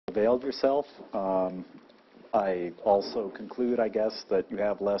availed yourself. I also conclude, I guess, that you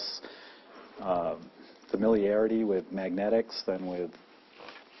have less familiarity with magnetics than with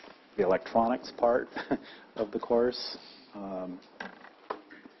the electronics part of the course.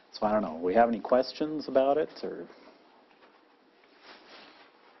 So I don't know. We have any questions about it, or?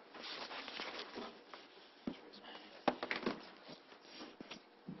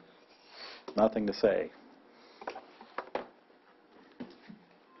 Nothing to say.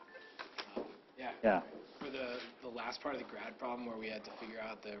 Yeah. For the last part of the grad problem where we had to figure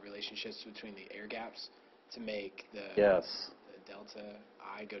out the relationships between the air gaps to make the delta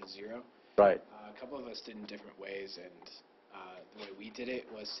I go to 0. Right. A couple of us did in different ways, and the way we did it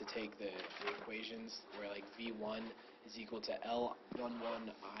was to take the equations where like V1 is equal to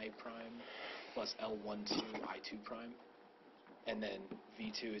L11 I prime plus L12 I2 prime, and then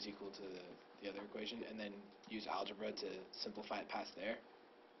V2 is equal to the other equation, and then use algebra to simplify it past there.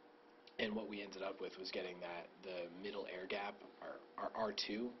 And what we ended up with was getting that the middle air gap, or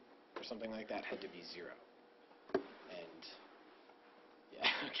R2, or something like that, had to be 0. And, yeah,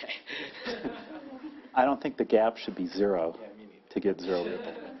 okay. I don't think the gap should be 0 Yeah, me neither. to get 0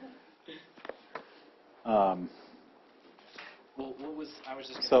 ripple. Well, what was, I was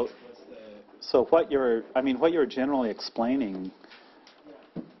just going So, to what's the... so what you're generally explaining,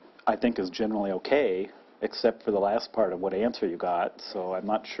 I think, is generally okay, except for the last part of what answer you got. So I'm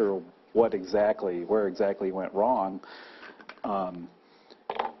not sure where exactly you went wrong.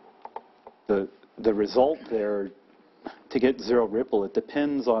 The result there, to get 0 ripple, it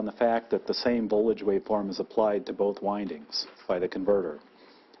depends on the fact that the same voltage waveform is applied to both windings by the converter.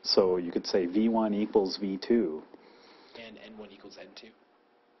 So you could say V1 equals V2. And N1 equals N2?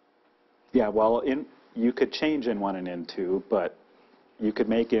 Yeah, well, you could change N1 and N2, but you could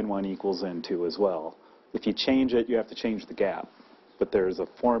make N1 equals N2 as well. If you change it, you have to change the gap. But there's a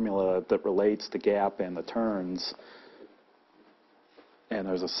formula that relates the gap and the turns, and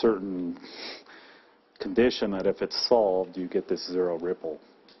there's a certain condition that if it's solved, you get this 0 ripple.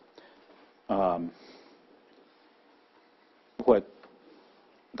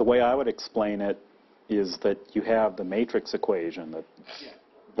 The way I would explain it is that you have the matrix equation, that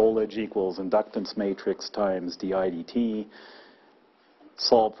voltage equals inductance matrix times di dt,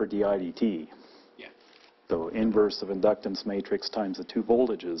 solve for di dt. The inverse of inductance matrix times the 2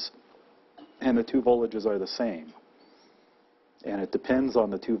 voltages, and the 2 voltages are the same. And it depends on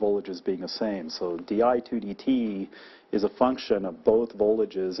the 2 voltages being the same. So di2dt is a function of both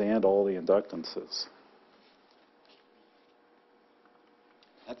voltages and all the inductances.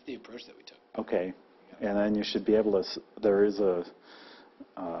 That's the approach that we took. Okay. And then you should be able to, there is a,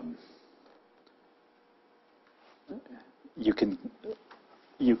 you can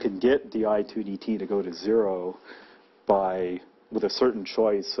get di2dt to go to 0 with a certain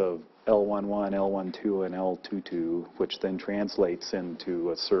choice of L11, L12, and L22, which then translates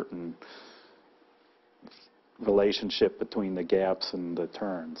into a certain relationship between the gaps and the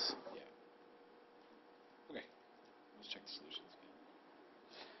turns. Yeah. Okay. Let's check the solutions.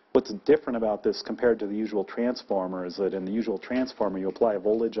 What's different about this compared to the usual transformer is that in the usual transformer, you apply a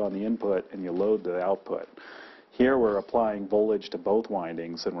voltage on the input and you load the output. Here we're applying voltage to both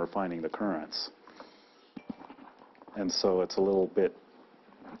windings and we're finding the currents. And so it's a little bit,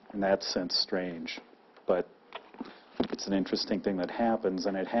 in that sense, strange. But it's an interesting thing that happens,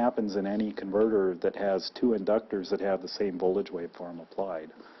 and it happens in any converter that has 2 inductors that have the same voltage waveform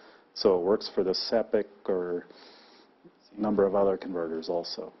applied. So it works for the SEPIC or a number of other converters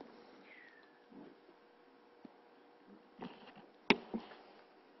also.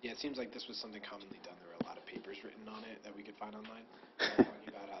 Yeah, it seems like this was something commonly done. There were a lot of papers written on it that we could find online. Talking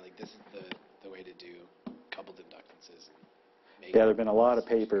about how like this is the way to do coupled inductances. And make Yeah, there have been a lot of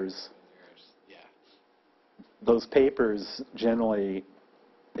papers. Yeah. Those papers generally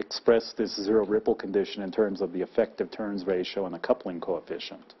express this 0 ripple condition in terms of the effective turns ratio and the coupling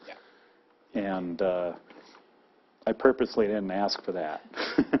coefficient. Yeah. And I purposely didn't ask for that.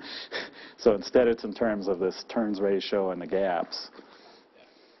 So instead it's in terms of this turns ratio and the gaps.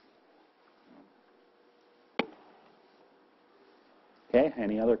 Okay,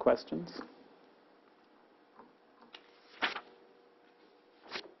 any other questions?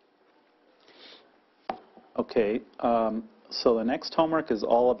 Okay, so the next homework is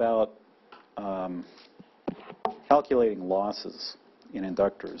all about calculating losses in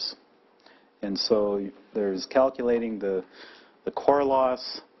inductors. And so there's calculating the core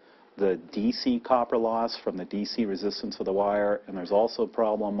loss, the DC copper loss from the DC resistance of the wire, and there's also a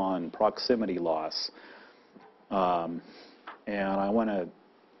problem on proximity loss. And I want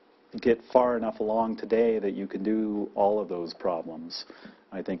to get far enough along today that you can do all of those problems.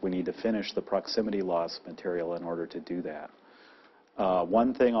 I think we need to finish the proximity loss material in order to do that.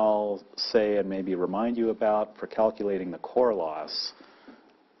 One thing I'll say and maybe remind you about for calculating the core loss,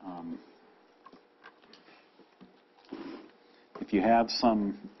 if you have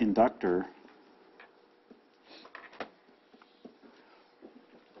some inductor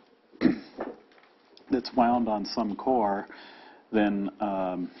that's wound on some core, then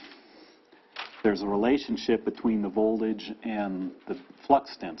there's a relationship between the voltage and the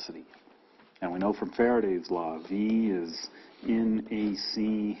flux density. And we know from Faraday's law, V is in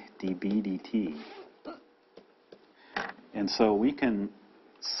AC dB dt. And so we can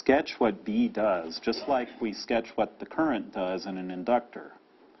sketch what B does, just like we sketch what the current does in an inductor.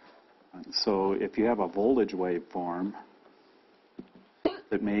 So if you have a voltage waveform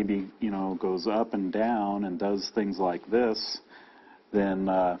that maybe, goes up and down and does things like this, then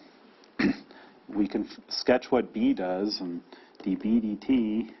we can sketch what B does, and dB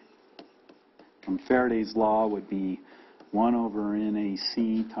dt from Faraday's law would be 1 over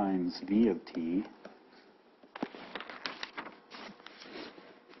NAC times V of t.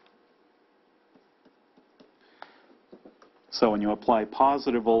 So when you apply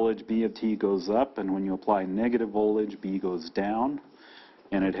positive voltage, B of t goes up, and when you apply negative voltage, B goes down,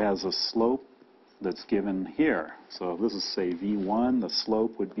 and it has a slope that's given here. So this is, say, V1. The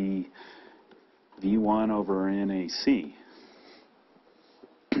slope would be V1 over NAC.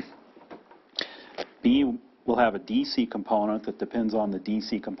 B will have a DC component that depends on the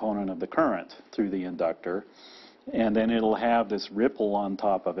DC component of the current through the inductor, and then it'll have this ripple on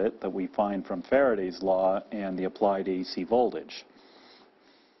top of it that we find from Faraday's law and the applied AC voltage.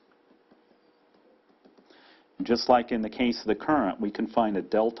 Just like in the case of the current, we can find a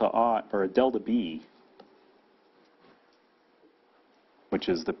delta I, or a delta B, which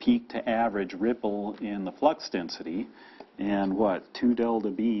is the peak to average ripple in the flux density, and 2 delta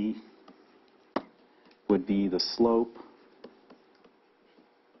B would be the slope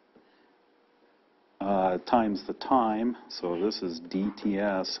times the time. So this is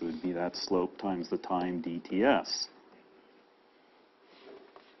dTs, would be that slope times the time dTs.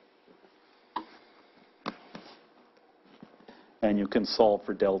 And you can solve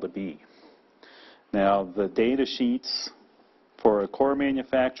for delta B. Now, the data sheets for core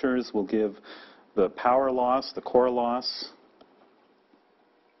manufacturers will give the power loss, the core loss,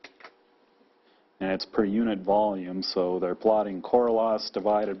 and it's per unit volume, so they're plotting core loss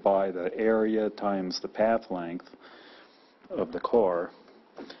divided by the area times the path length of the core,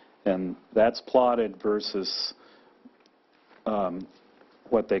 and that's plotted versus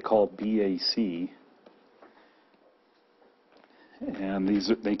what they call BAC. And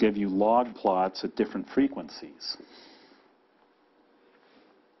they give you log plots at different frequencies.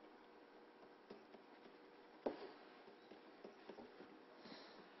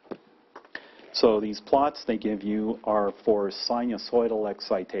 So these plots they give you are for sinusoidal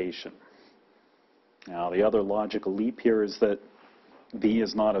excitation. Now the other logical leap here is that V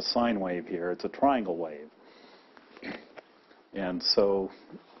is not a sine wave here, it's a triangle wave. And so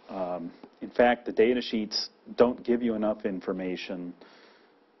in fact, the data sheets don't give you enough information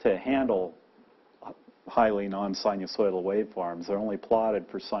to handle highly non-sinusoidal waveforms. They're only plotted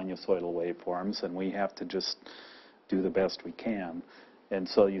for sinusoidal waveforms, and we have to just do the best we can. And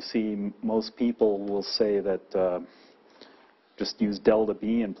so you see, most people will say that just use delta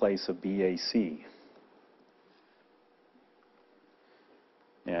B in place of BAC.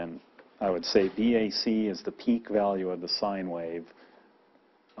 And I would say BAC is the peak value of the sine wave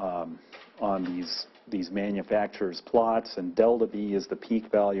on these manufacturers' plots, and delta B is the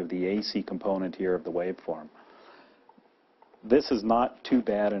peak value of the AC component here of the waveform. This is not too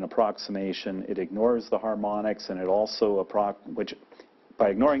bad an approximation. It ignores the harmonics, and it also, by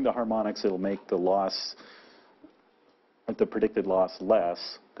ignoring the harmonics, it'll make the loss, the predicted loss,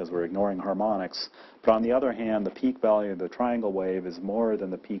 less, because we're ignoring harmonics. But on the other hand, the peak value of the triangle wave is more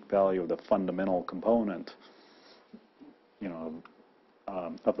than the peak value of the fundamental component,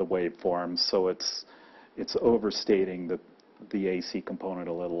 of the waveform, so it's overstating the AC component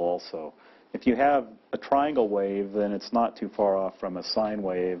a little also. If you have a triangle wave, then it's not too far off from a sine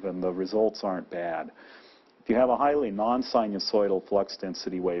wave, and the results aren't bad. If you have a highly non-sinusoidal flux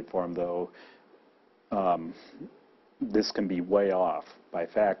density waveform, though, this can be way off by a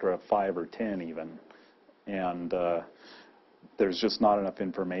factor of 5 or 10 even, and there's just not enough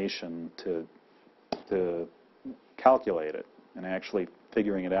information to calculate it. And actually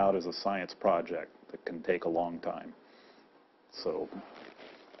figuring it out is a science project that can take a long time. So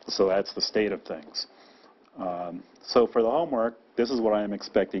that's the state of things. So for the homework, this is what I'm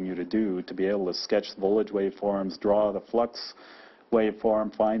expecting you to do, to be able to sketch voltage waveforms, draw the flux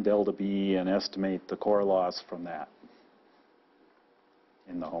waveform, find delta B, and estimate the core loss from that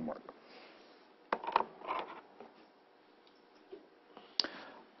in the homework.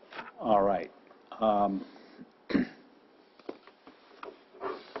 All right.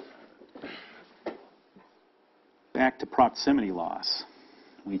 Back to proximity loss.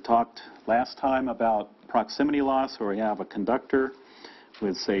 We talked last time about proximity loss, where we have a conductor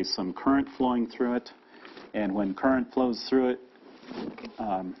with, say, some current flowing through it. And when current flows through it,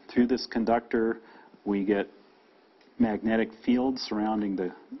 through this conductor, we get magnetic fields surrounding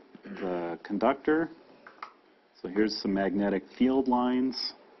the conductor. So here's some magnetic field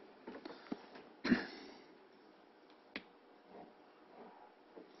lines.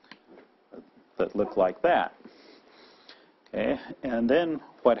 That look like that. Okay, and then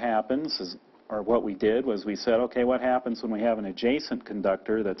what happens is, or what we did was we said, okay, what happens when we have an adjacent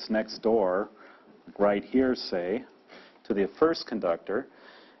conductor that's next door, right here, say, to the first conductor,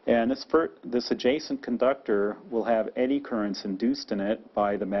 and this adjacent conductor will have eddy currents induced in it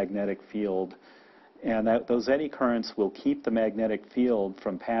by the magnetic field, and those eddy currents will keep the magnetic field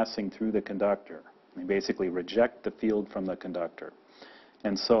from passing through the conductor. They basically reject the field from the conductor.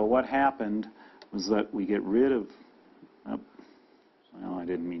 And so what happened was that we get rid of, well, I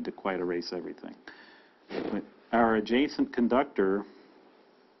didn't mean to quite erase everything. But our adjacent conductor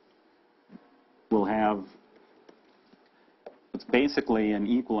will have, it's basically an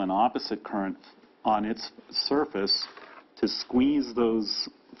equal and opposite current on its surface to squeeze those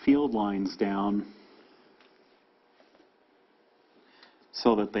field lines down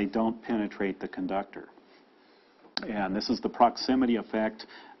so that they don't penetrate the conductor. And this is the proximity effect.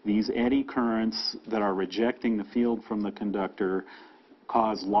 These eddy currents that are rejecting the field from the conductor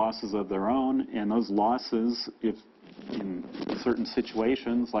cause losses of their own, and those losses, if in certain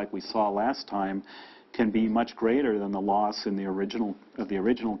situations, like we saw last time, can be much greater than the loss in the original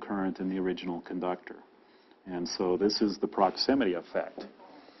current in the original conductor. And so this is the proximity effect.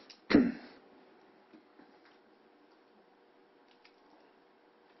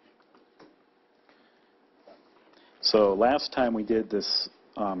 So last time we did this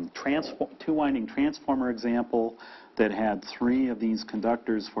two-winding transformer example that had 3 of these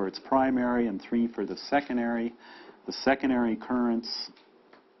conductors for its primary and 3 for the secondary. The secondary currents,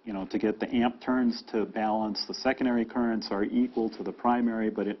 to get the amp turns to balance, the secondary currents are equal to the primary,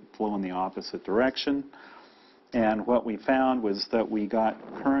 but it flow in the opposite direction. And what we found was that we got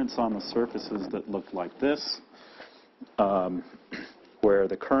currents on the surfaces that looked like this, where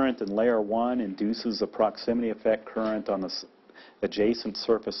the current in layer 1 induces a proximity effect current on the adjacent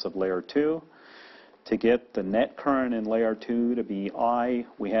surface of layer 2. To get the net current in layer 2 to be I,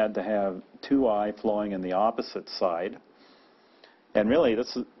 we had to have 2I flowing in the opposite side. And really,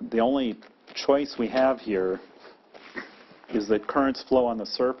 this is the only choice we have here, is that currents flow on the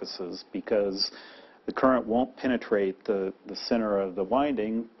surfaces, because the current won't penetrate the center of the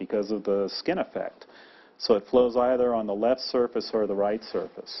winding because of the skin effect. So it flows either on the left surface or the right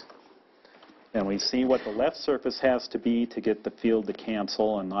surface. And we see what the left surface has to be to get the field to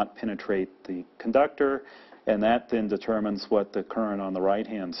cancel and not penetrate the conductor, and that then determines what the current on the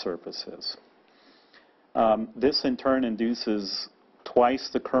right-hand surface is. This in turn induces twice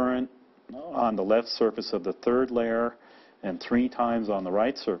the current on the left surface of the third layer and 3 times on the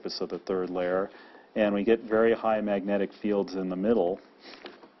right surface of the third layer, and we get very high magnetic fields in the middle.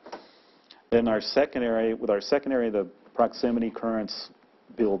 Then with our secondary, the proximity currents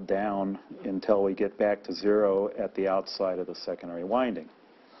build down until we get back to 0 at the outside of the secondary winding.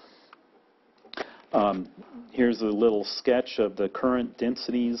 Here's a little sketch of the current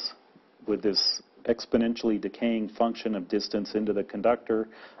densities with this exponentially decaying function of distance into the conductor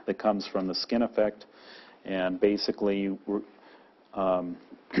that comes from the skin effect. And basically,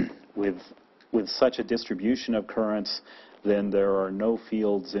 with such a distribution of currents, then there are no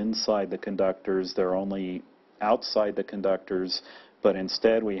fields inside the conductors. They're only outside the conductors, but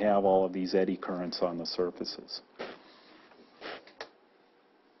instead we have all of these eddy currents on the surfaces.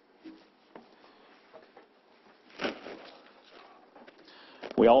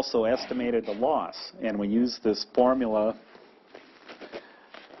 We also estimated the loss, and we used this formula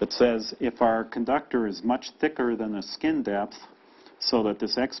that says if our conductor is much thicker than the skin depth, so that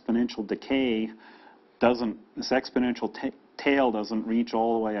this exponential decay doesn't, this exponential tail doesn't reach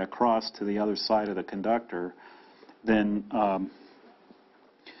all the way across to the other side of the conductor, then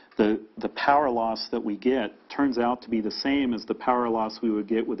the power loss that we get turns out to be the same as the power loss we would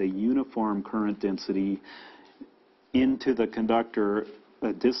get with a uniform current density into the conductor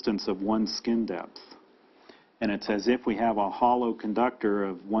a distance of 1 skin depth. And it's as if we have a hollow conductor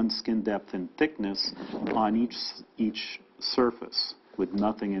of 1 skin depth in thickness on each surface with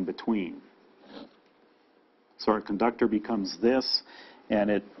nothing in between. So our conductor becomes this,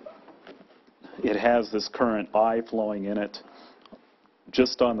 and it has this current I flowing in it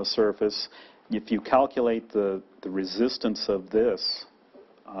just on the surface. If you calculate the resistance of this,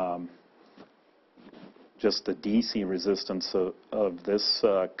 just the DC resistance of this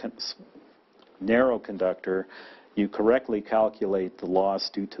narrow conductor, you correctly calculate the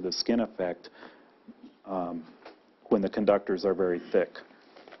loss due to the skin effect when the conductors are very thick.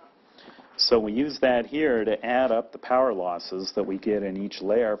 So we use that here to add up the power losses that we get in each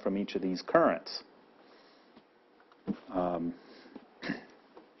layer from each of these currents.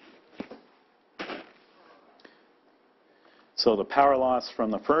 So the power loss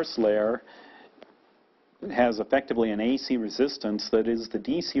from the first layer has effectively an AC resistance that is the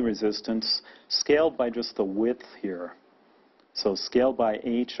DC resistance scaled by just the width here. So scaled by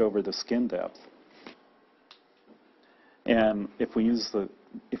H over the skin depth. And if we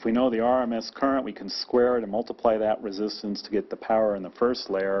know the RMS current, we can square it and multiply that resistance to get the power in the first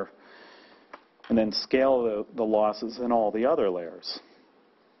layer, and then scale the losses in all the other layers.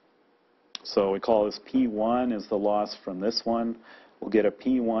 So we call this P1 is the loss from this one. We'll get a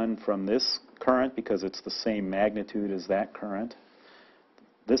P1 from this current because it's the same magnitude as that current.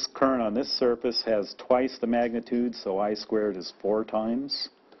 This current on this surface has twice the magnitude, so I squared is 4 times.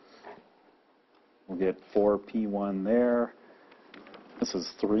 We'll get 4P1 there. This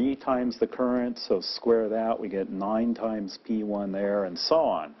is 3 times the current, so square that. We get 9 times P1 there, and so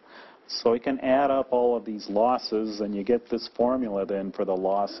on. So we can add up all of these losses, and you get this formula then for the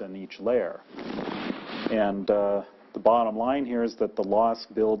loss in each layer. And the bottom line here is that the loss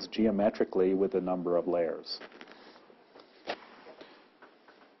builds geometrically with the number of layers.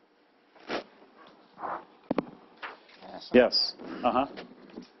 Yes. Uh-huh.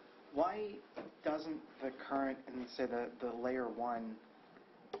 Why doesn't the current in, say, the layer 1,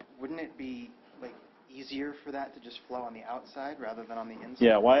 wouldn't it be like easier for that to just flow on the outside rather than on the inside?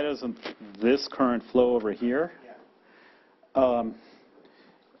 Yeah, why doesn't this current flow over here? Yeah.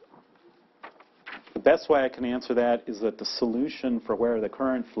 The best way I can answer that is that the solution for where the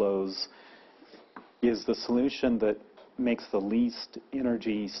current flows is the solution that makes the least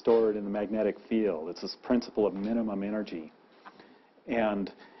energy stored in the magnetic field. It's this principle of minimum energy.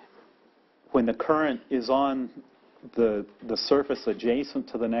 And when the current is on the surface adjacent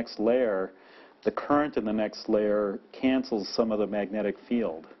to the next layer, the current in the next layer cancels some of the magnetic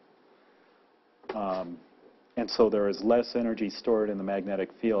field. And so there is less energy stored in the magnetic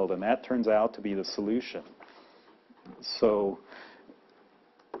field, and that turns out to be the solution. So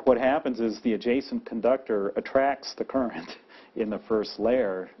what happens is the adjacent conductor attracts the current in the first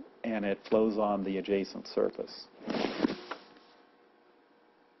layer, and it flows on the adjacent surface.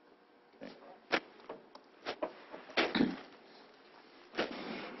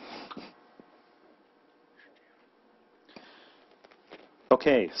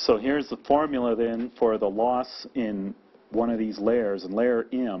 Okay, so here's the formula then for the loss in one of these layers, in layer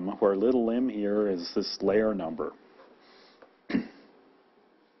M, where little m here is this layer number.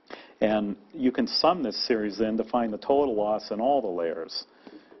 And you can sum this series then to find the total loss in all the layers.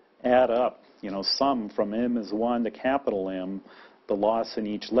 Add up, sum from M is 1 to capital M, the loss in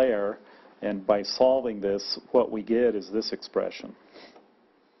each layer, and by solving this, what we get is this expression.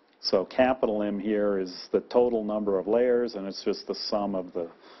 So capital M here is the total number of layers, and it's just the sum of the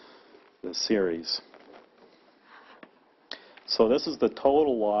series. So this is the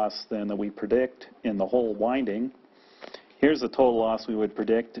total loss then that we predict in the whole winding. Here's the total loss we would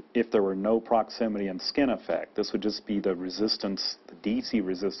predict if there were no proximity and skin effect. This would just be the resistance, the DC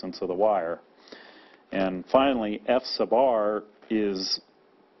resistance of the wire. And finally, F sub R is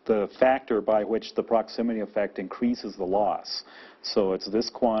the factor by which the proximity effect increases the loss. So it's this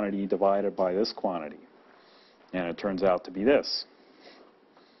quantity divided by this quantity. And it turns out to be this.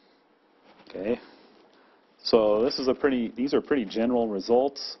 Okay. So this is these are pretty general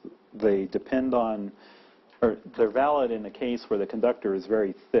results. They depend on, or they're valid in a case where the conductor is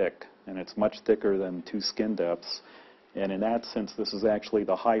very thick, and it's much thicker than 2 skin depths. And in that sense, this is actually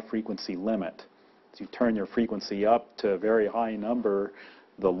the high frequency limit. As you turn your frequency up to a very high number,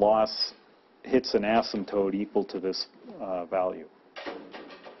 the loss hits an asymptote equal to this value.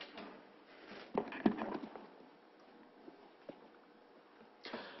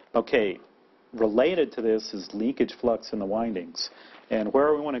 Okay, related to this is leakage flux in the windings. And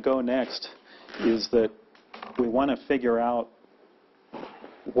where we want to go next is that we want to figure out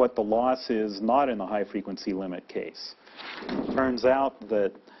what the loss is not in the high frequency limit case. It turns out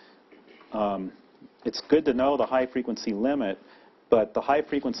that it's good to know the high-frequency limit, but the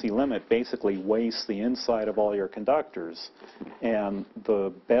high-frequency limit basically wastes the inside of all your conductors. And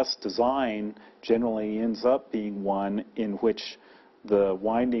the best design generally ends up being one in which the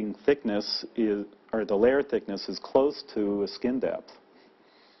winding thickness is, or the layer thickness is close to a skin depth.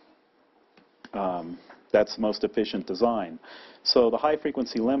 That's the most efficient design. So the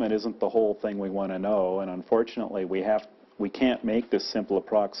high-frequency limit isn't the whole thing we want to know, and unfortunately we can't make this simple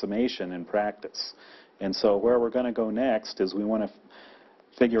approximation in practice. And so where we're going to go next is we want to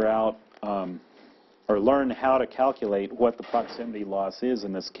figure out or learn how to calculate what the proximity loss is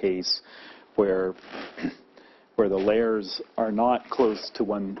in this case, where the layers are not close to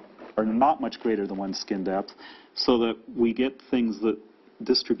one, or not much greater than one skin depth, so that we get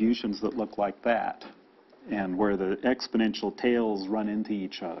distributions that look like that, and where the exponential tails run into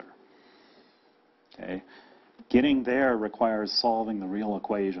each other. Okay? Getting there requires solving the real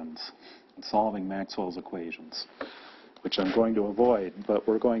equations, solving Maxwell's equations, which I'm going to avoid, but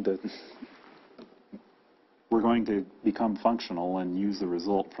we're going to become functional and use the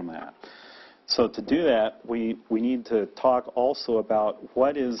result from that. So to do that, we need to talk also about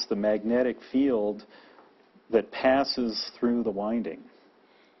what is the magnetic field that passes through the winding,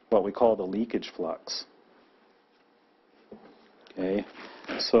 what we call the leakage flux. Okay,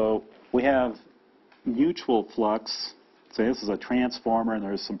 so we have mutual flux. Say this is a transformer and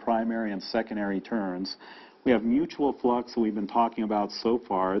there's some primary and secondary turns. We have mutual flux that we've been talking about so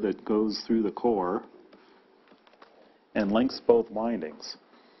far that goes through the core and links both windings.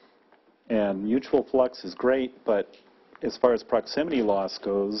 And mutual flux is great, but as far as proximity loss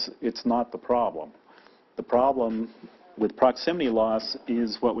goes, it's not the problem. The problem with proximity loss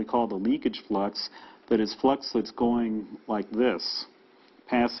is what we call the leakage flux, that is flux that's going like this,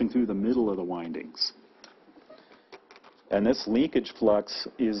 passing through the middle of the windings. And this leakage flux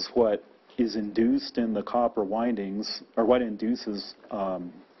is what is induced in the copper windings, or what induces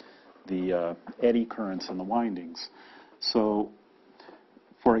the eddy currents in the windings. So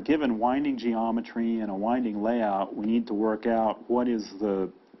for a given winding geometry and a winding layout, we need to work out what is the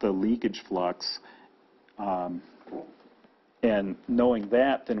leakage flux. And knowing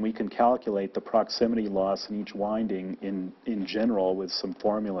that, then we can calculate the proximity loss in each winding in general with some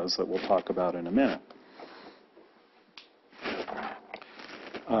formulas that we'll talk about in a minute.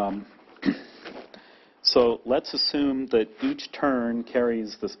 So let's assume that each turn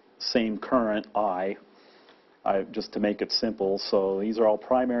carries the same current, I, just to make it simple. So these are all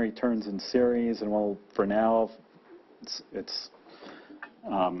primary turns in series, and we'll, for now,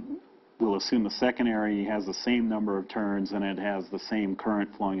 we'll assume the secondary has the same number of turns and it has the same current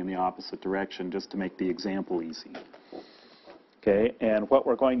flowing in the opposite direction, just to make the example easy. Okay, and what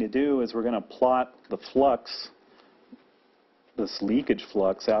we're going to do is we're going to plot the flux, this leakage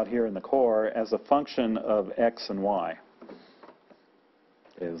flux out here in the core, as a function of x and y.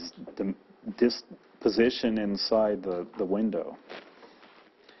 Is this position inside the window.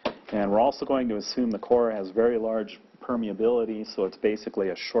 And we're also going to assume the core has very large permeability, so it's basically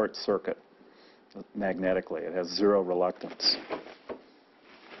a short circuit magnetically. It has zero reluctance.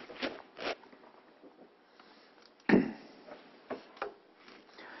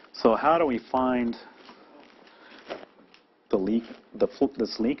 So how do we find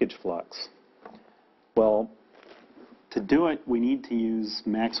this leakage flux? Well, to do it, we need to use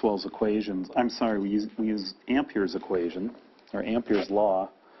Maxwell's equations. I'm sorry, we use Ampere's equation, or Ampere's law,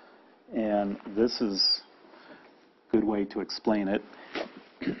 and this is a good way to explain it.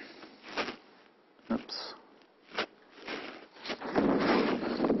 Oops.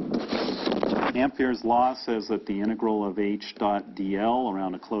 Ampere's law says that the integral of H dot dl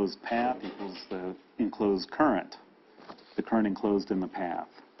around a closed path equals the enclosed current, the current enclosed in the path.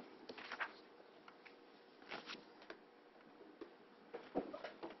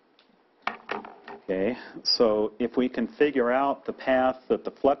 Okay, so if we can figure out the path that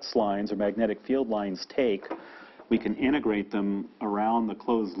the flux lines or magnetic field lines take, we can integrate them around the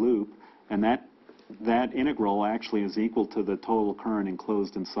closed loop, and that integral actually is equal to the total current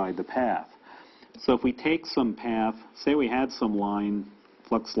enclosed inside the path. So if we take some path, say we had some line,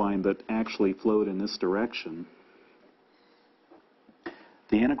 flux line that actually flowed in this direction,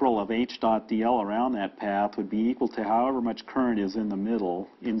 the integral of H dot dl around that path would be equal to however much current is in the middle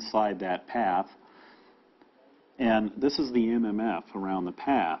inside that path. And this is the MMF around the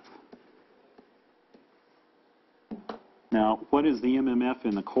path. Now, what is the MMF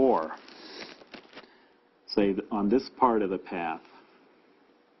in the core? Say on this part of the path.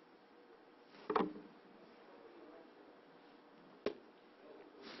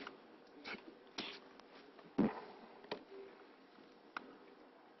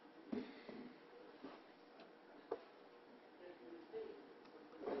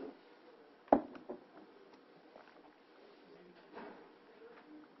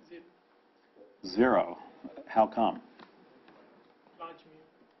 0. How come? Large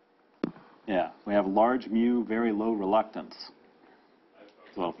mu. Yeah, we have large mu, very low reluctance.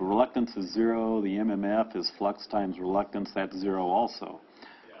 So if the reluctance is 0, the MMF is flux times reluctance, that's 0 also.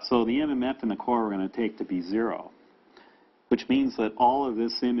 So the MMF in the core we're going to take to be 0, which means that all of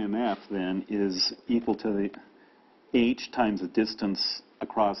this MMF then is equal to the h times the distance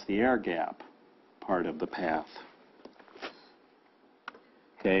across the air gap part of the path.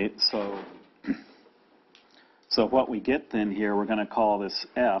 Okay, so what we get then here, we're going to call this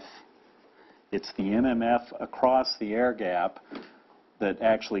F. It's the MMF across the air gap that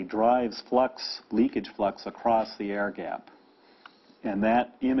actually drives flux, leakage flux across the air gap. And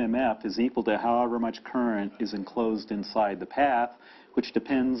that MMF is equal to however much current is enclosed inside the path, which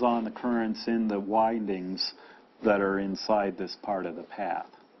depends on the currents in the windings that are inside this part of the path.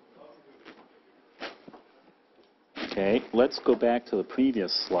 Okay, let's go back to the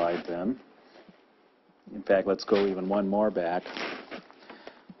previous slide then. In fact, let's go even one more back.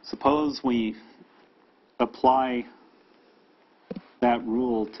 Suppose we apply that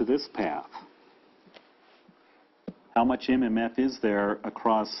rule to this path. How much MMF is there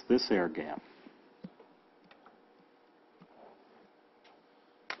across this air gap?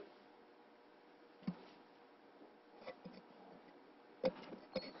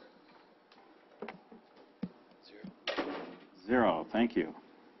 Zero, thank you.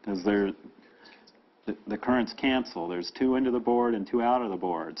 Because the currents cancel. There's 2 into the board and 2 out of the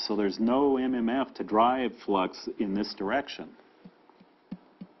board. So there's no MMF to drive flux in this direction.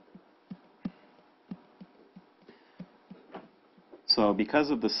 So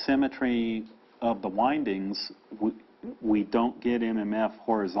because of the symmetry of the windings, we don't get MMF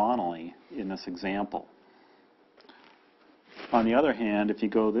horizontally in this example. On the other hand, if you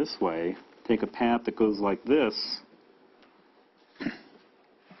go this way, take a path that goes like this,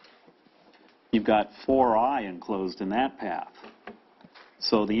 you've got 4I enclosed in that path.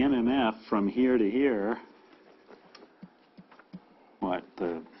 So the MMF from here to here,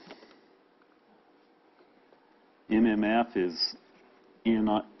 the MMF is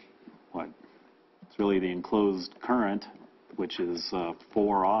it's really the enclosed current, which is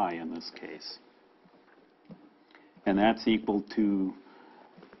 4I in this case. And that's equal to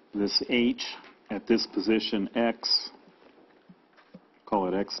this H at this position X, call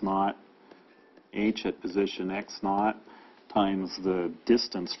it X naught, H at position X naught, times the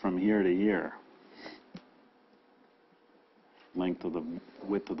distance from here to here, width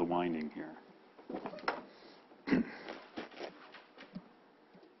of the winding here.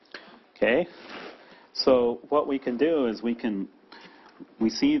 Okay, so what we can do is we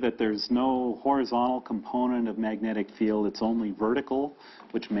see that there's no horizontal component of magnetic field, it's only vertical,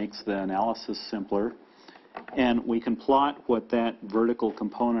 which makes the analysis simpler. And we can plot what that vertical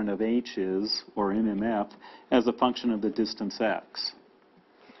component of H is, or MMF, as a function of the distance x.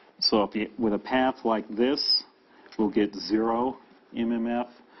 So with a path like this, we'll get 0 MMF.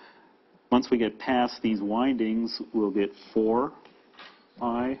 Once we get past these windings, we'll get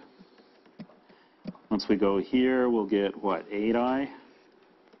 4I. Once we go here, we'll get, 8I.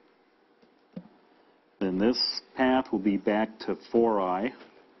 Then this path will be back to 4I.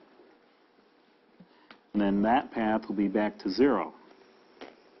 And then that path will be back to 0.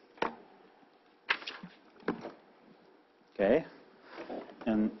 Okay?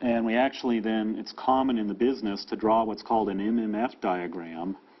 And we actually then, it's common in the business to draw what's called an MMF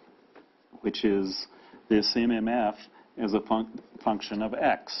diagram, which is this MMF as a function of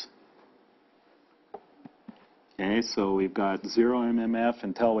x. Okay, so we've got 0 MMF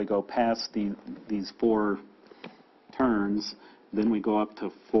until we go past these 4 turns. Then we go up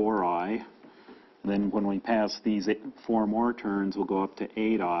to 4I. Then when we pass these 4 more turns, we'll go up to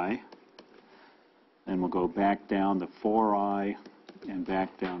 8I. Then we'll go back down to 4I and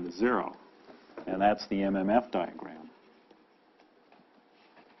back down to 0. And that's the MMF diagram.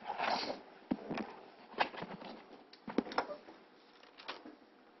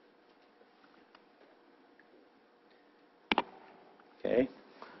 Okay,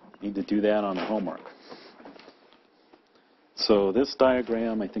 need to do that on the homework. So this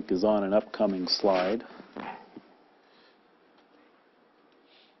diagram, I think, is on an upcoming slide.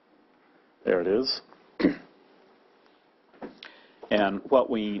 There it is. And what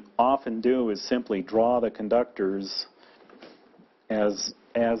we often do is simply draw the conductors as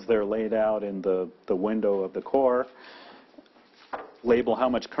they're laid out in the window of the core, label how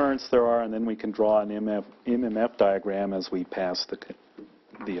much currents there are, and then we can draw an MMF diagram as we pass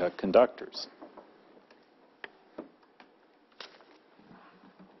the conductors.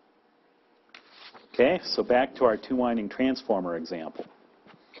 Okay, so back to our 2-winding transformer example.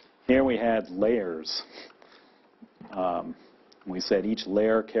 here we had layers. We said each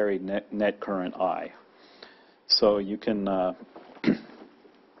layer carried net current I. So you can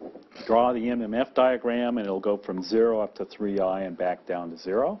draw the MMF diagram, and it'll go from 0 up to 3I and back down to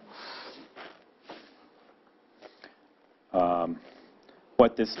 0.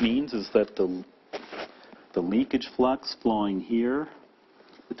 What this means is that the leakage flux flowing here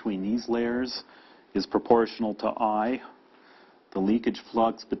between these layers is proportional to I. The leakage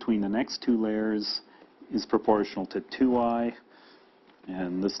flux between the next two layers is proportional to 2I.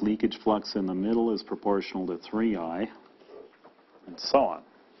 And this leakage flux in the middle is proportional to 3I, and so on.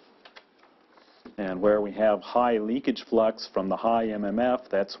 And where we have high leakage flux from the high MMF,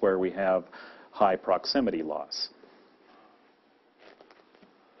 that's where we have high proximity loss.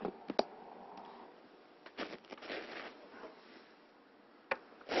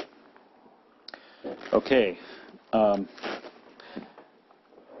 Okay.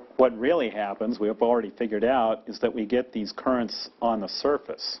 What really happens, we have already figured out, is that we get these currents on the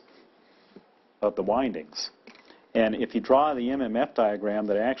surface of the windings. And if you draw the MMF diagram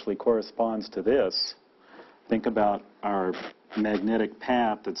that actually corresponds to this, think about our magnetic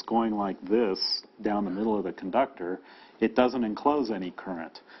path that's going like this down the middle of the conductor. It doesn't enclose any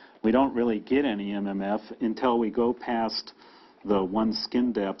current. We don't really get any MMF until we go past the 1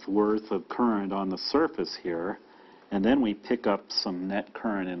 skin depth worth of current on the surface here, and then we pick up some net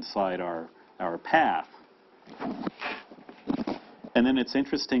current inside our path. And then it's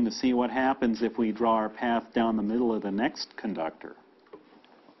interesting to see what happens if we draw our path down the middle of the next conductor.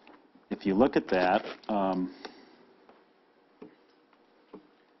 If you look at that,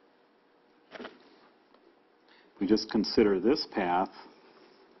 we just consider this path,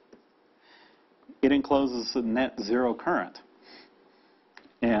 it encloses a net zero current.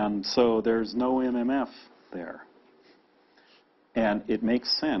 And so there's no MMF there. And it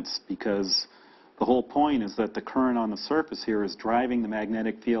makes sense because the whole point is that the current on the surface here is driving the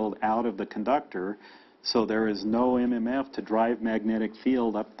magnetic field out of the conductor, so there is no MMF to drive magnetic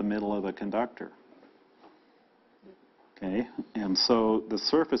field up the middle of the conductor. Okay? And so the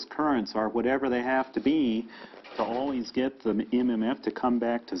surface currents are whatever they have to be to always get the MMF to come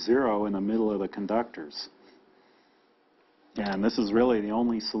back to 0 in the middle of the conductors. And this is really the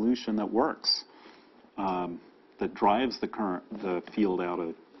only solution that works. That drives the field out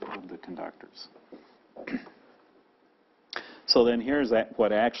of the conductors. So then here's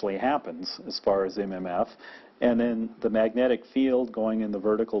what actually happens as far as MMF. And then the magnetic field going in the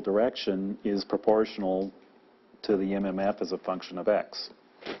vertical direction is proportional to the MMF as a function of x.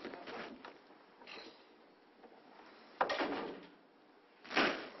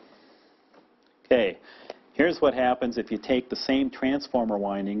 Okay, here's what happens if you take the same transformer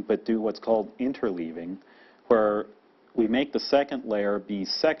winding but do what's called interleaving, where we make the second layer be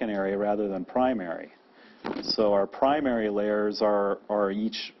secondary rather than primary. So our primary layers are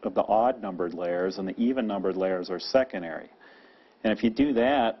each of the odd-numbered layers, and the even-numbered layers are secondary. And if you do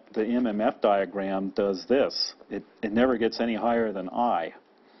that, the MMF diagram does this. It never gets any higher than I.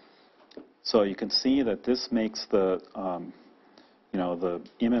 So you can see that this makes the the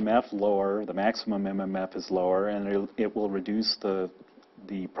MMF lower, the maximum MMF is lower, and it will reduce the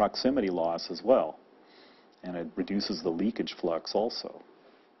proximity loss as well. And it reduces the leakage flux also.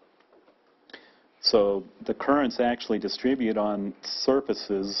 So the currents actually distribute on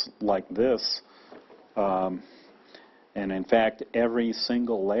surfaces like this. And in fact, every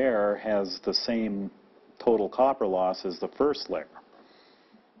single layer has the same total copper loss as the first layer,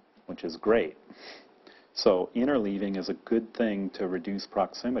 which is great. So interleaving is a good thing to reduce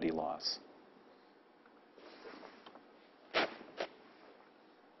proximity loss.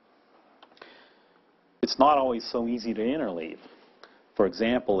 It's not always so easy to interleave. For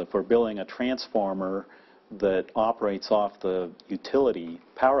example, if we're building a transformer that operates off the utility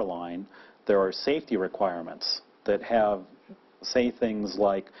power line, there are safety requirements that have, say, things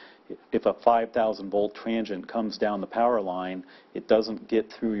like if a 5,000 volt transient comes down the power line, it doesn't get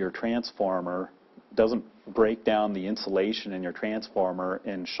through your transformer, doesn't break down the insulation in your transformer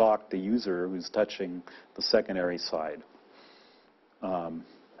and shock the user who's touching the secondary side.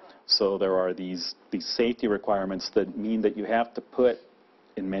 So there are these safety requirements that mean that you have to put,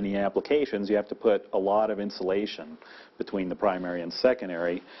 in many applications, you have to put a lot of insulation between the primary and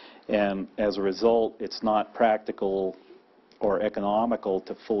secondary. And as a result, it's not practical or economical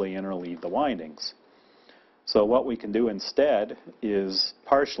to fully interleave the windings. So what we can do instead is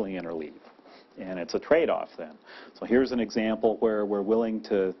partially interleave. And it's a trade-off then. So here's an example where we're willing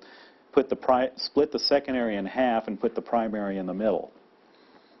to put split the secondary in half and put the primary in the middle.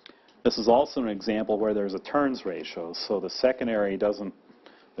 This is also an example where there's a turns ratio, so the secondary doesn't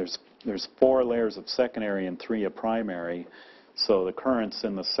There's 4 layers of secondary and 3 of primary, so the currents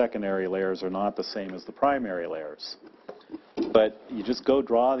in the secondary layers are not the same as the primary layers. But you just go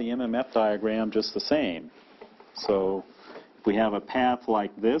draw the MMF diagram just the same. So if we have a path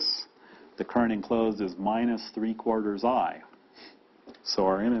like this, the current enclosed is minus 3/4 I. So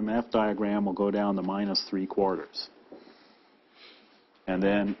our MMF diagram will go down to minus 3/4. And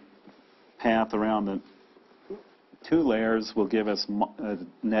then path around the 2 layers will give us a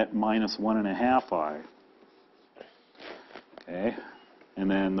net minus 1.5 I. Okay. And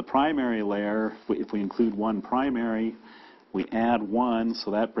then the primary layer, if we include 1 primary, we add 1,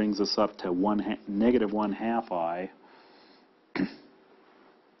 so that brings us up to negative 1/2 I.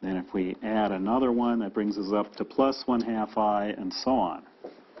 Then if we add another one, that brings us up to plus 1/2 I, and so on.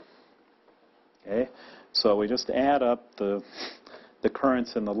 Okay? So we just add up the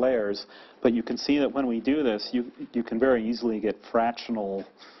currents in the layers, but you can see that when we do this, you can very easily get fractional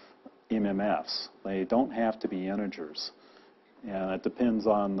MMFs. They don't have to be integers. And it depends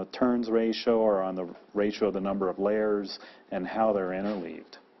on the turns ratio or on the ratio of the number of layers and how they're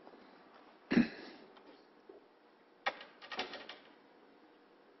interleaved.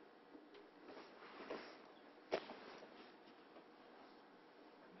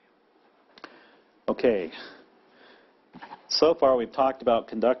 Okay. So far we've talked about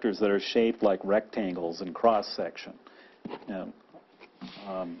conductors that are shaped like rectangles in cross-section.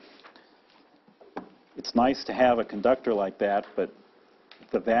 It's nice to have a conductor like that, but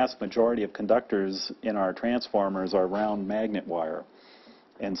the vast majority of conductors in our transformers are round magnet wire.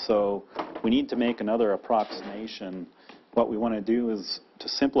 And so we need to make another approximation. What we want to do is to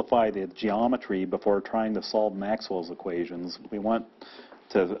simplify the geometry before trying to solve Maxwell's equations. We want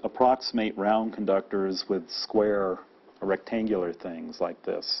to approximate round conductors with square or rectangular things like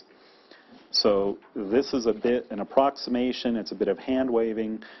this. So this is a bit an approximation. It's a bit of hand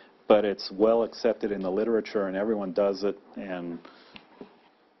waving, but it's well accepted in the literature and everyone does it, and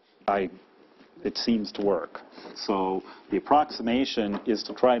it seems to work. So the approximation is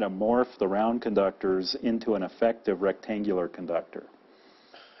to try to morph the round conductors into an effective rectangular conductor.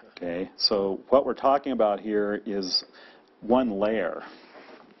 Okay, so what we're talking about here is 1 layer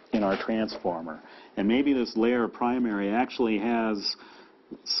in our transformer. And maybe this layer primary actually has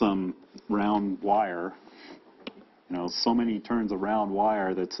some round wire, so many turns of round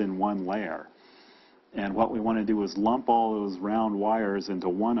wire that's in 1 layer. And what we want to do is lump all those round wires into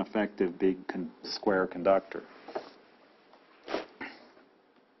 1 effective big square conductor.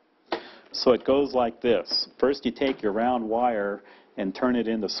 So it goes like this. First you take your round wire and turn it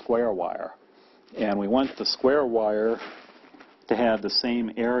into square wire. And we want the square wire to have the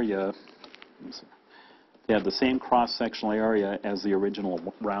same area, to have the same cross-sectional area as the original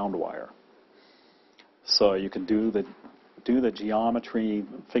round wire. So you can do the geometry,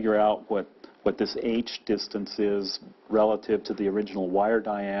 figure out what this h distance is relative to the original wire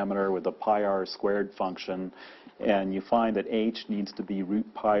diameter with the pi r squared function, and you find that h needs to be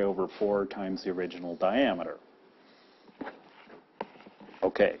root pi over 4 times the original diameter.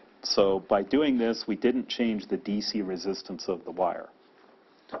 Okay, so by doing this, we didn't change the DC resistance of the wire.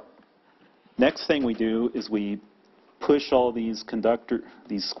 Next thing we do is we push all these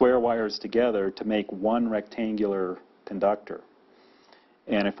square wires together to make 1 rectangular conductor.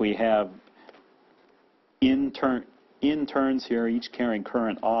 And if we have in turns here, each carrying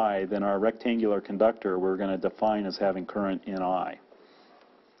current I, then our rectangular conductor we're going to define as having current in I. I'm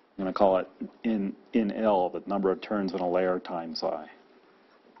going to call it in L, the number of turns in a layer times I.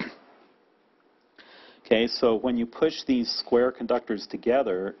 Okay, so when you push these square conductors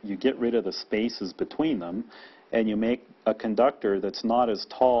together, you get rid of the spaces between them, and you make a conductor that's not as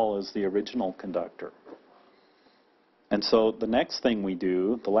tall as the original conductor. And so the next thing we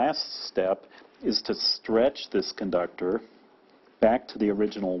do, the last step, is to stretch this conductor back to the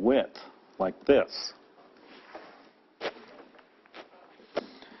original width, like this.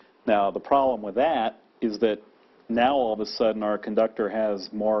 Now, the problem with that is that now all of a sudden our conductor has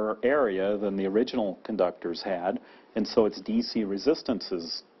more area than the original conductors had, and so its DC resistance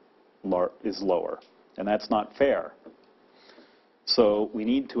is lower, and that's not fair. So we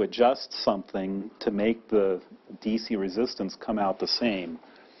need to adjust something to make the DC resistance come out the same.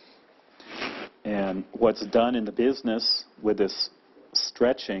 And what's done in the business with this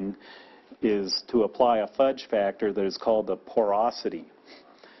stretching is to apply a fudge factor that is called the porosity.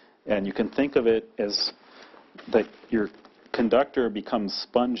 And you can think of it as that your conductor becomes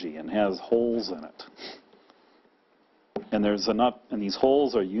spongy and has holes in it. And these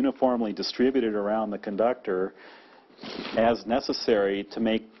holes are uniformly distributed around the conductor as necessary to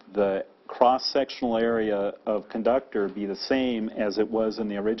make the cross-sectional area of conductor be the same as it was in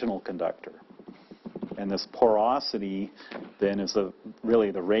the original conductor. And this porosity then is really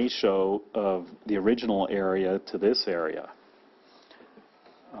the ratio of the original area to this area.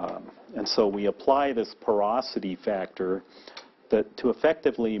 And so we apply this porosity factor to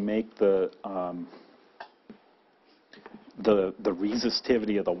effectively make the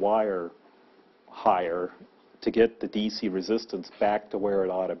resistivity of the wire higher to get the DC resistance back to where it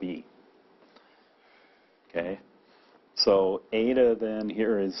ought to be. Okay? So eta then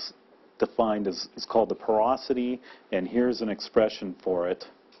here is defined as, it's called the porosity, and here's an expression for it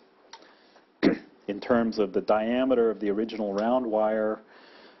in terms of the diameter of the original round wire,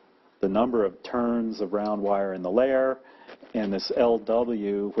 the number of turns of round wire in the layer, and this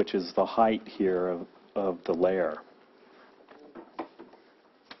LW, which is the height here of the layer.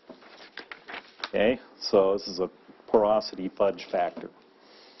 Okay, so this is a porosity fudge factor.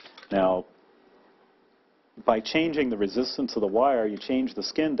 Now, by changing the resistance of the wire, you change the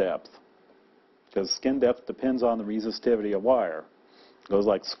skin depth, because skin depth depends on the resistivity of wire. It goes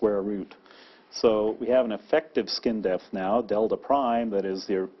like square root. So we have an effective skin depth now, delta prime, that is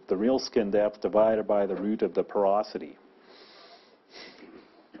the real skin depth divided by the root of the porosity.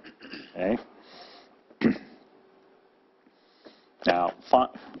 Okay? Now,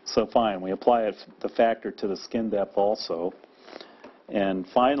 so fine, we apply the factor to the skin depth also. And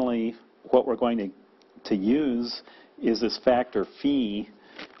finally, what we're going to use is this factor phi,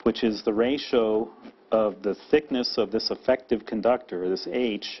 which is the ratio of the thickness of this effective conductor, this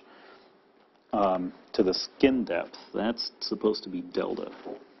H, to the skin depth. That's supposed to be delta.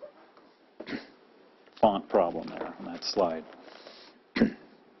 Font problem there on that slide.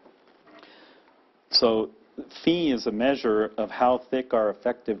 So phi is a measure of how thick our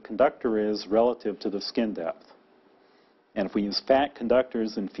effective conductor is relative to the skin depth. And if we use fat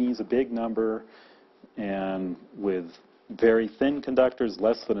conductors, then phi is a big number, and with very thin conductors,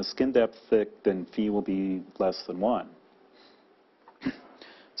 less than a skin depth thick, then phi will be less than 1.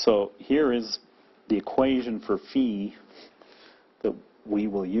 So here is the equation for phi that we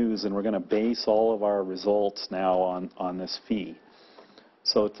will use, and we're going to base all of our results now on this phi.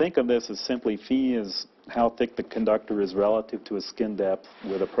 So think of this as simply phi is how thick the conductor is relative to a skin depth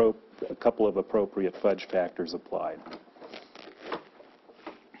with a couple of appropriate fudge factors applied.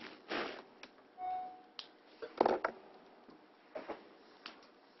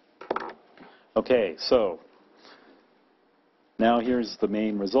 Okay, so now here's the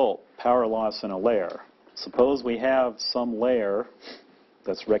main result, power loss in a layer. Suppose we have some layer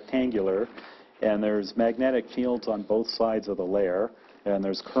that's rectangular, and there's magnetic fields on both sides of the layer, and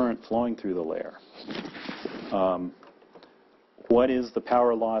there's current flowing through the layer. What is the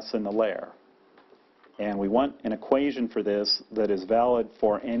power loss in the layer? And we want an equation for this that is valid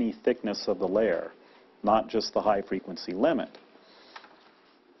for any thickness of the layer, not just the high frequency limit.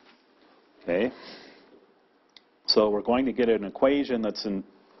 Okay? So we're going to get an equation that's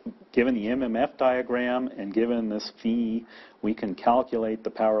given the MMF diagram and given this phi, we can calculate the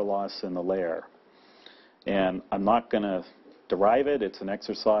power loss in the layer. And I'm not going to derive it. It's an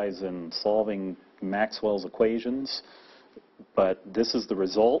exercise in solving Maxwell's equations. But this is the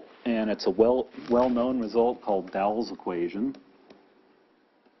result, and it's a well-known result called Dowell's equation.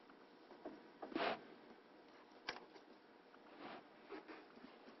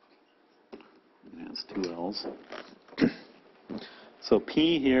 It has two L's. So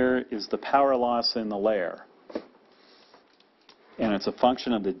P here is the power loss in the layer. And it's a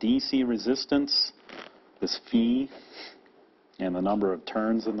function of the DC resistance, this phi, and the number of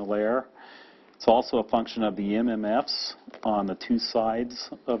turns in the layer. It's also a function of the MMFs on the two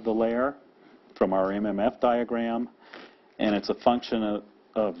sides of the layer from our MMF diagram. And it's a function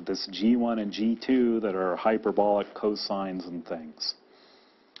of this G1 and G2 that are hyperbolic cosines and things,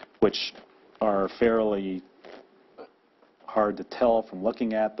 which are fairly hard to tell from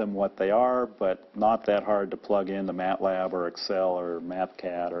looking at them what they are, but not that hard to plug into MATLAB or Excel or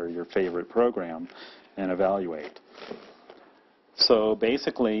MathCAD or your favorite program and evaluate. So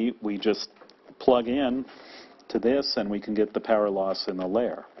basically, we just plug in to this and we can get the power loss in the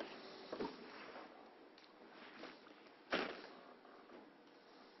layer.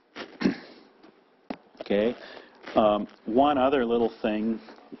 Okay. One other little thing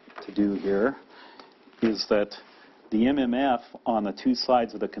to do here is that the MMF on the two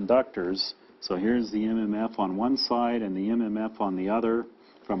sides of the conductors, so here's the MMF on one side and the MMF on the other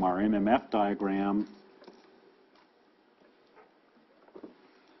from our MMF diagram.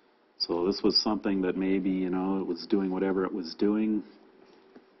 So this was something that maybe, it was doing whatever it was doing.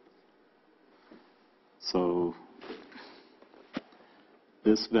 So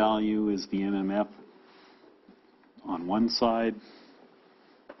this value is the MMF on one side,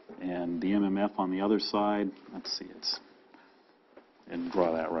 and the MMF on the other side. Let's see, didn't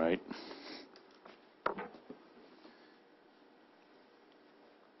draw that right.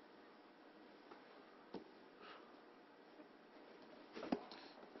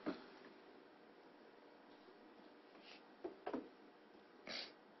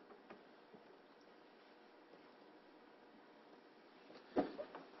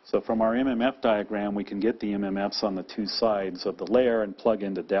 So from our MMF diagram, we can get the MMFs on the two sides of the layer and plug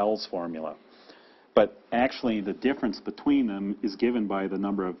into Dell's formula. But actually, the difference between them is given by the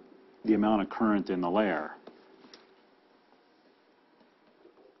amount of current in the layer.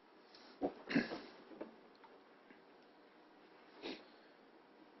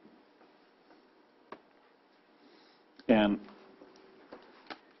 And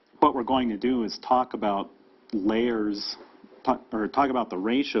what we're going to do is talk about layers, or talk about the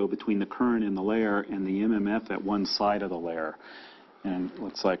ratio between the current in the layer and the MMF at one side of the layer. And it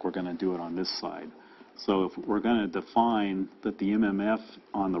looks like we're going to do it on this side. So if we're going to define that the MMF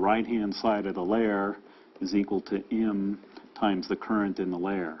on the right-hand side of the layer is equal to M times the current in the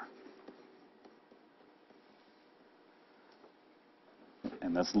layer.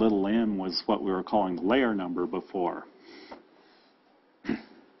 And this little m was what we were calling the layer number before.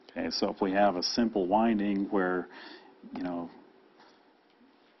 Okay, so if we have a simple winding where, the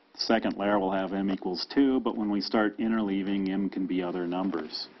second layer will have m equals 2, but when we start interleaving, m can be other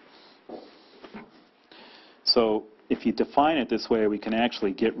numbers. So if you define it this way, we can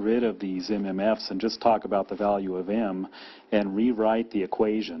actually get rid of these MMFs and just talk about the value of m and rewrite the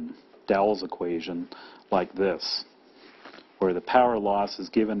equation, Dell's equation, like this, where the power loss is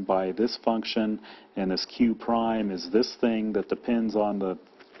given by this function and this Q prime is this thing that depends on the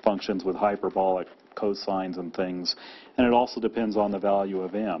functions with hyperbolic cosines and things, and it also depends on the value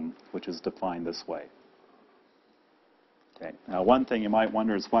of m, which is defined this way. Okay. Now, one thing you might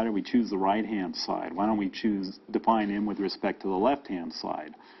wonder is why do we choose the right-hand side? Why don't we define m with respect to the left-hand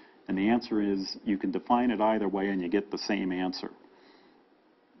side? And the answer is you can define it either way and you get the same answer.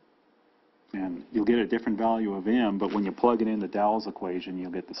 And you'll get a different value of m, but when you plug it into Dell's equation,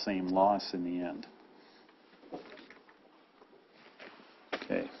 you'll get the same loss in the end.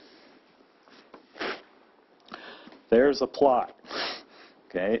 Okay. There's a plot.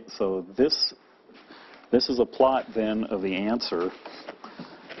 Okay, so this is a plot then of the answer.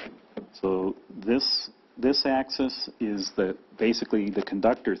 So this axis is basically the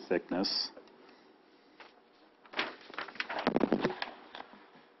conductor thickness.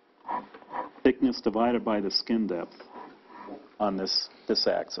 Thickness divided by the skin depth on this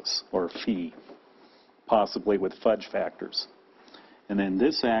axis, or phi, possibly with fudge factors. And then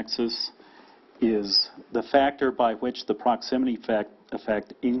this axis is the factor by which the proximity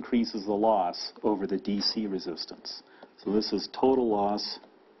effect increases the loss over the DC resistance. So this is total loss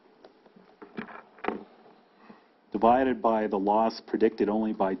divided by the loss predicted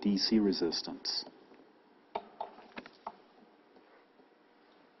only by DC resistance.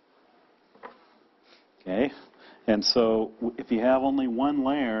 Okay, and so if you have only one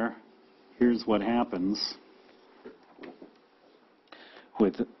layer, here's what happens.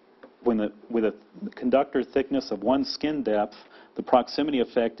 With a conductor thickness of 1 skin depth, the proximity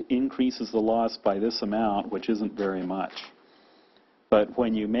effect increases the loss by this amount, which isn't very much. But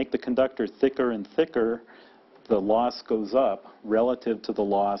when you make the conductor thicker and thicker, the loss goes up relative to the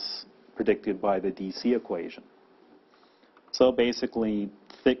loss predicted by the DC equation. So basically,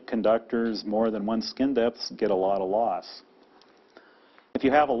 thick conductors, more than 1 skin depth, get a lot of loss. If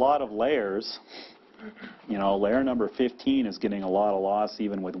you have a lot of layers, layer number 15 is getting a lot of loss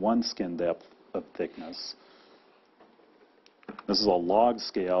even with 1 skin depth of thickness. This is a log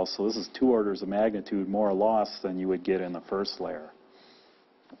scale, so this is 2 orders of magnitude more loss than you would get in the first layer.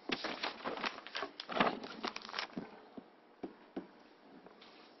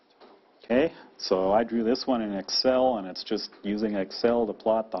 Okay, so I drew this one in Excel, and it's just using Excel to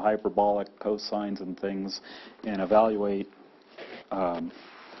plot the hyperbolic cosines and things and evaluate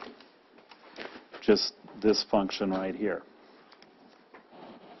just this function right here.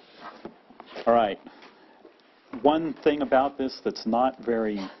 All right. One thing about this that's not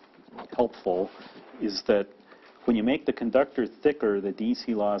very helpful is that when you make the conductor thicker, the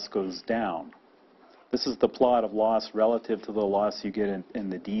DC loss goes down. This is the plot of loss relative to the loss you get in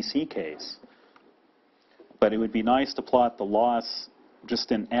the DC case. But it would be nice to plot the loss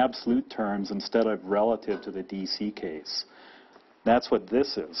just in absolute terms instead of relative to the DC case. That's what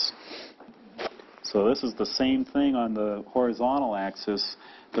this is. So this is the same thing on the horizontal axis,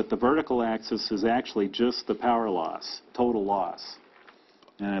 but the vertical axis is actually just the power loss, total loss.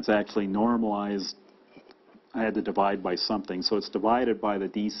 and it's actually normalized. I had to divide by something, so it's divided by the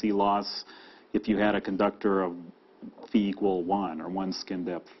DC loss if you had a conductor of phi equal 1, or 1 skin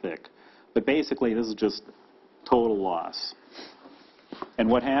depth thick. But basically, this is just total loss. And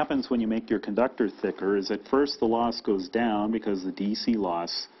what happens when you make your conductor thicker is at first the loss goes down because the DC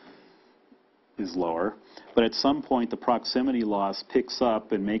loss is lower, but at some point the proximity loss picks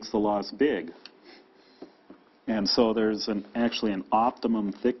up and makes the loss big. And so there's actually an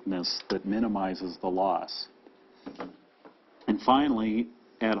optimum thickness that minimizes the loss. And finally,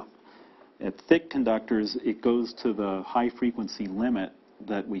 at thick conductors, it goes to the high frequency limit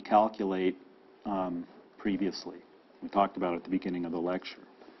that we calculate previously. We talked about it at the beginning of the lecture.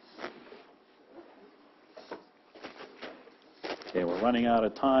 Okay, we're running out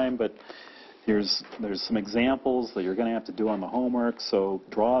of time, but there's some examples that you're going to have to do on the homework. So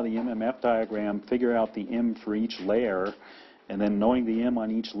draw the MMF diagram, figure out the M for each layer, and then knowing the M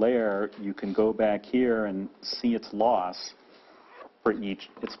on each layer, you can go back here and see its loss for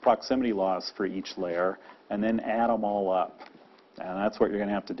its proximity loss for each layer, and then add them all up. And that's what you're going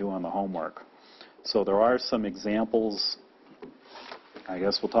to have to do on the homework. So there are some examples, I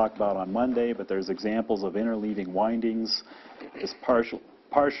guess we'll talk about on Monday, but there's examples of interleaving windings. This partial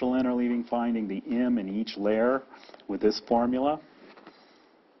interleaving finding the M in each layer with this formula,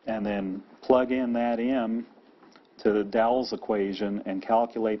 and then plug in that M to the Dowell's equation and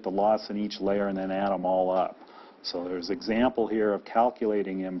calculate the loss in each layer and then add them all up. So there's an example here of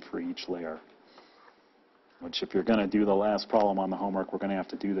calculating M for each layer, which if you're going to do the last problem on the homework, we're going to have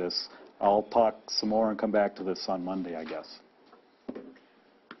to do this. I'll talk some more and come back to this on Monday, I guess.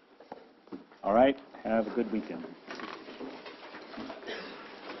 All right, have a good weekend.